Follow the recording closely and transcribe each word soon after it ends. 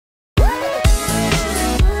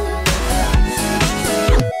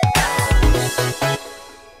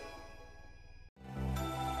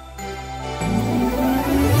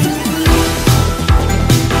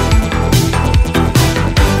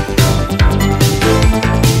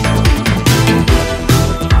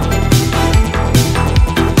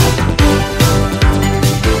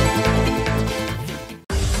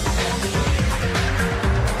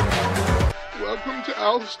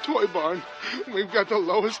this toy barn. We've got the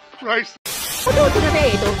lowest price. Tutto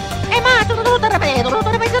ripeto. Tutto ripeto. Tutto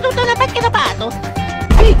ripeto tutto la pacca da pato.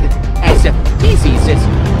 Pieces.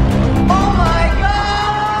 Oh my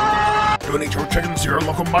god! Donate your chickens to your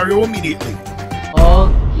local Mario immediately.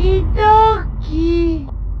 Okie dokie.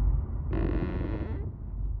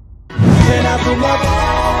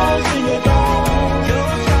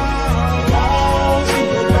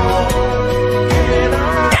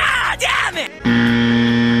 Damn it!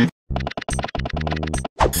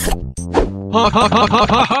 Ha ha ha ha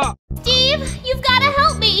ha ha! Steve, you've got to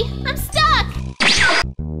help me. I'm stuck.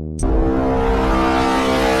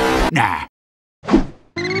 Nah.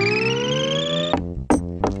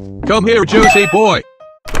 Come here, juicy boy!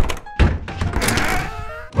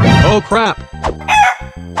 Oh crap!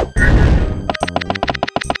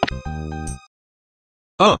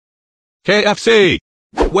 KFC!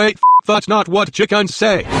 Wait, that's not what chickens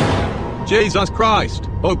say! Jesus Christ!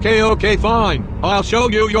 Okay, fine. I'll show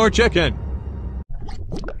you your chicken.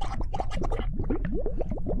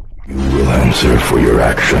 You will answer for your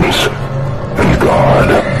actions, and God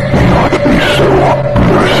will not be so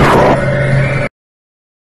merciful.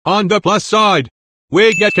 On the plus side,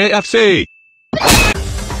 we get KFC.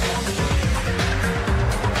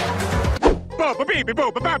 Baba baby,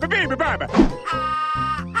 baba baba baby, baba.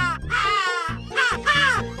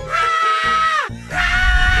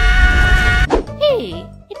 Hey,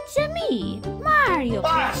 it's me, Mario.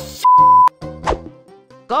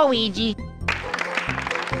 Go, Luigi.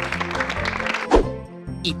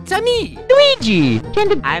 It's me, Luigi.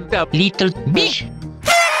 and I'm the little bitch.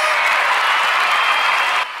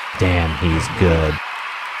 Damn, he's good.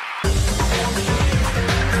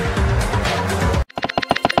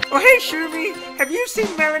 Oh hey, Shumi, have you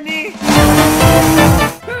seen Melanie?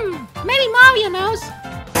 Maybe Mario knows.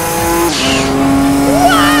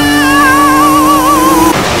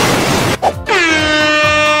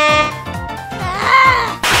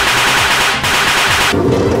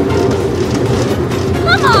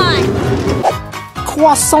 Come on!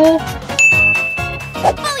 Croissant.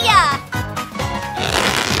 Booyah!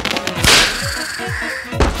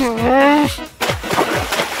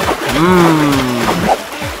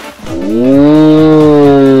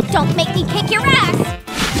 Don't make me kick your ass!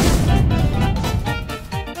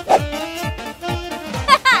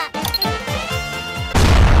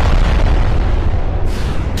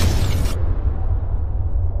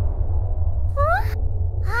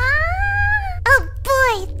 Oh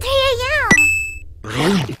boy, 3 a.m.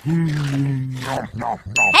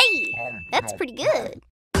 Hey, that's pretty good.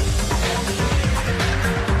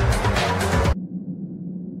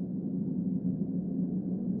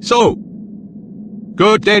 So,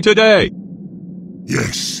 good day today.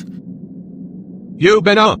 Yes. You've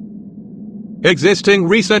been existing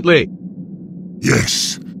recently.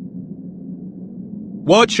 Yes.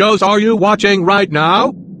 What shows are you watching right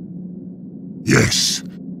now? Yes.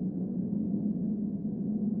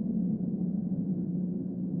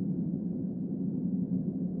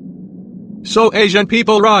 So Asian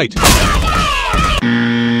people right.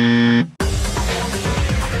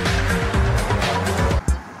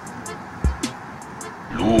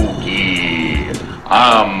 Luki,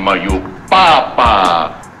 I'm your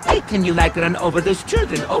papa. Hey, can you like run over those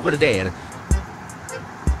children over there?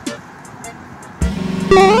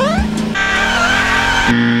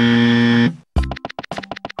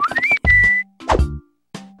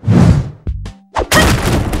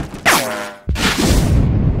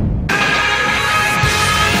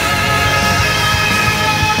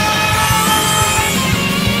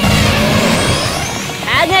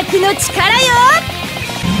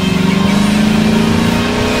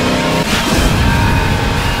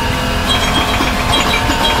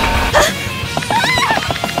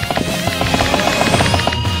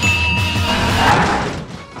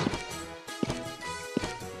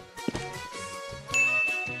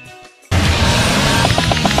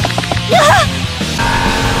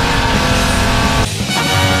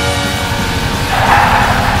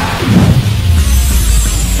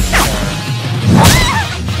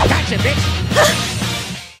 Gotcha, bitch!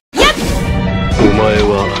 お前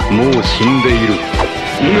はもう死んでいる。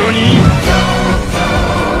何？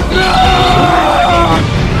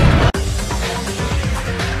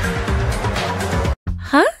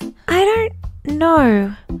 Huh? I don't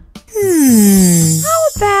know. How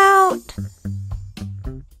about...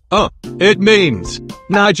 It means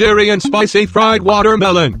Nigerian spicy fried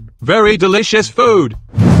watermelon. Very delicious food.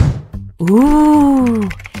 Ooh.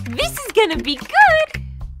 This is gonna be good!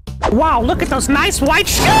 Wow, look at those nice white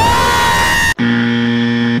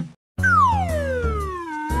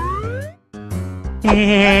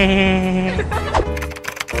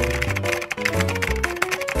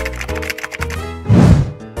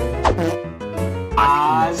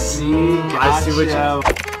see what you...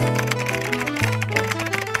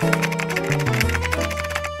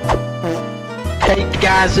 Hey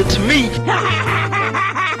guys, it's me!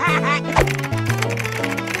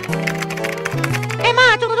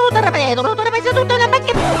 Ma tutto ripeto, tutto ripeto, tutto la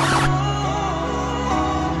macchina.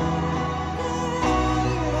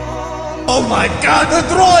 Oh my god, they're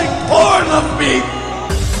throwing porn of me!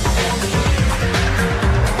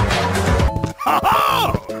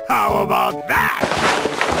 How about that?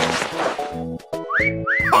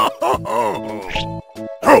 Oh!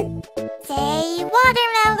 Say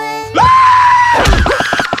watermelon.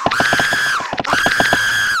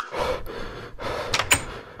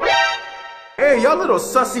 Hey, y'all little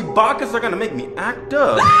sussy bacchus are gonna make me act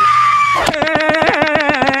up.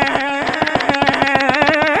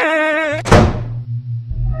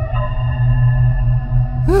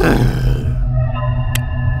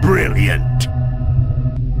 Brilliant.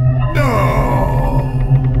 No!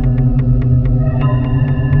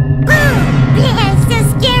 That's so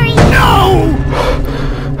scary. No!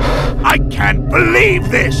 I can't believe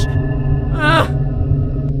this!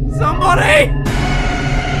 Somebody!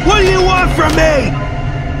 What do you want from me?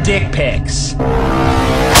 Dick pics. Who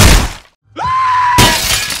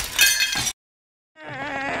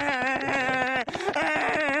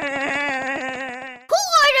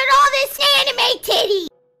ordered all this anime titty?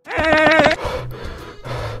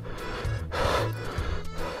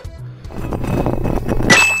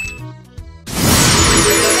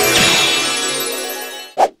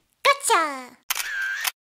 Gotcha!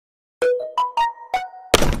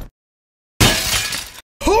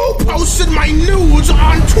 Who posted my nudes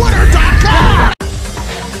on Twitter.com?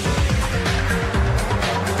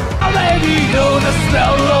 Baby, know the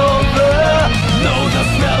smell of the, know the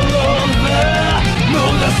smell of the,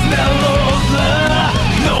 know the smell of the,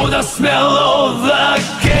 know the smell of the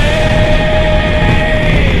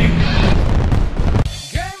game.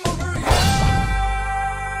 Game over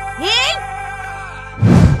here.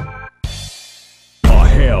 Oh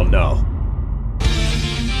hell no.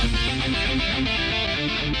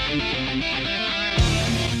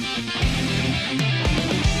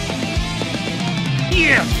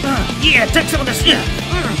 Yeah, take some of this. Yeah,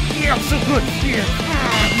 yeah, so good. Yeah.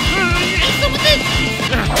 Some of this.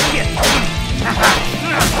 Yeah.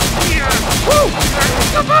 Woo!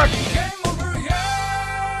 Come on.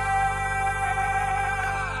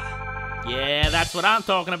 Yeah, that's what I'm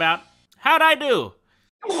talking about. How'd I do?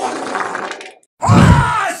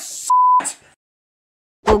 Ah, shit!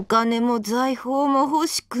 お金も財宝も欲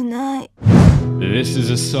しくない。 This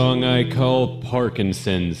is a song I call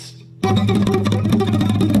Parkinson's.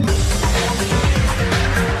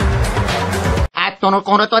 Oh,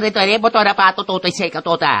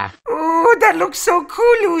 that looks so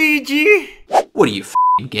cool, Luigi. What are you,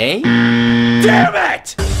 f***ing gay? Damn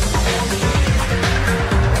it!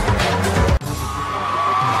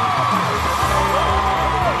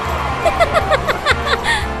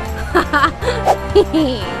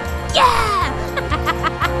 Yeah!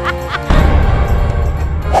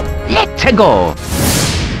 Let's go!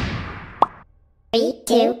 3,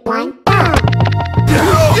 2, 1, go!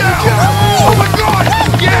 Yeah! Oh my god!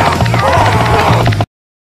 Yeah!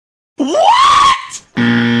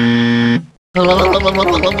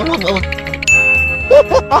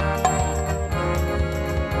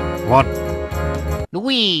 What?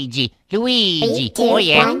 Luigi, 3, 2, oh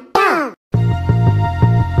yeah. 1, go!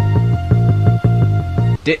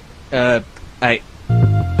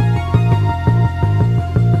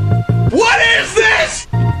 What is this?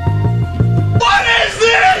 What is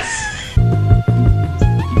this?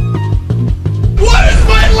 What is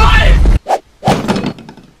my life?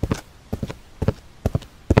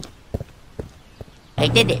 I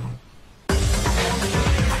did it.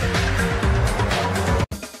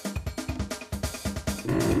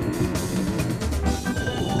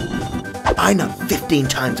 I nut 15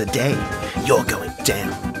 times a day. You're going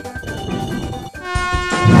down.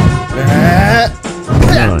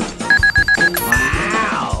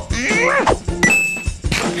 Wow.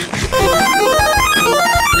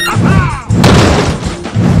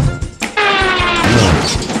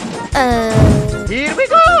 Here we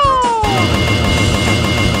go.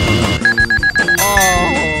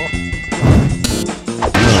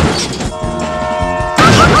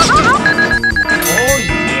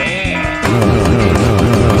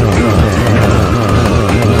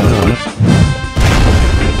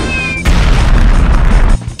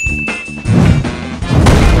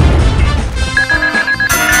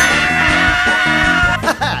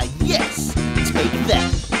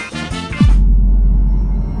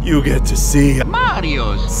 You get to see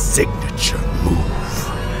Mario's signature move.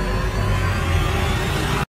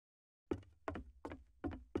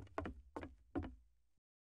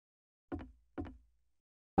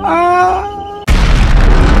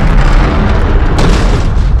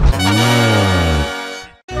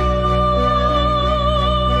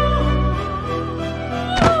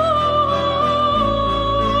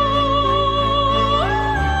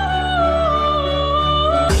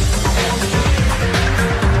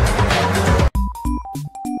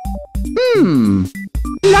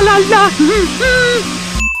 La la la.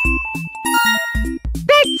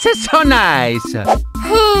 That's so nice.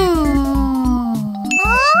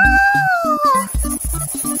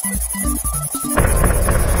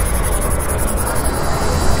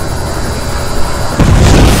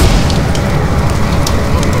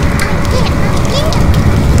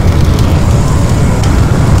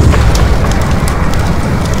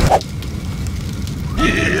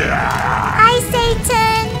 Hi,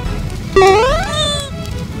 Satan.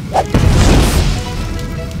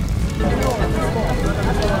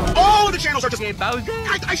 All of the channels are just...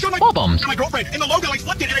 I showed my bombs to my girlfriend, and the logo, I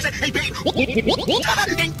flipped it, and I said, hey, babe.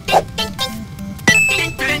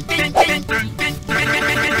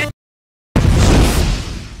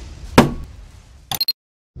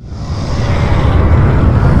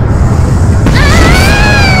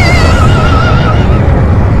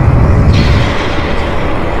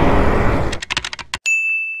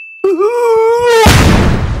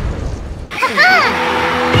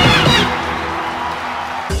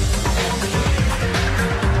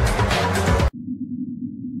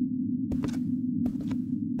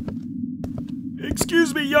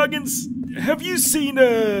 Excuse me, youngins. Have you seen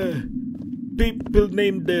people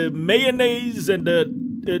named Mayonnaise and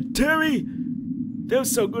Terry? They're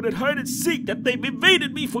so good at hide and seek that they've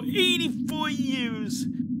evaded me for 84 years.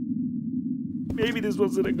 Maybe this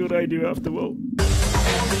wasn't a good idea after all.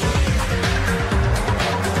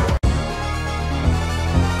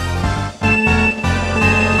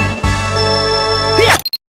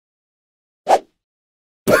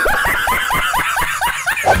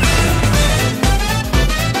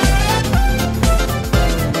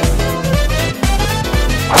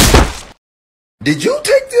 Did you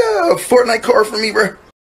take the Fortnite car from me, bro?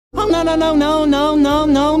 Oh no no no no no no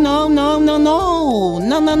no no no no no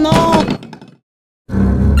no no no.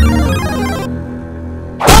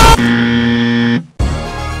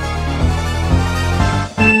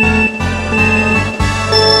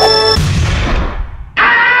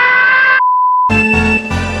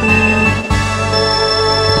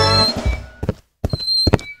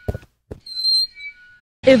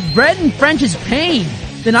 If bread and French is pain,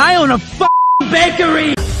 then I own a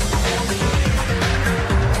bakery!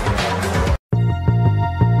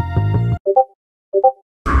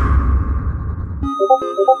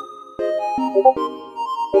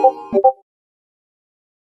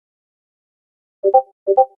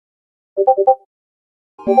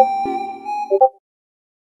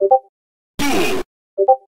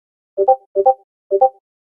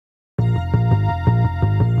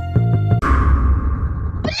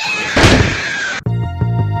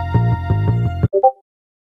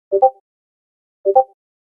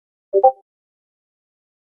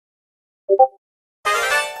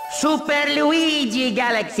 Super Luigi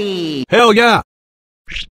Galaxy! Hell yeah!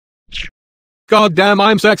 Goddamn,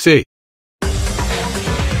 I'm sexy!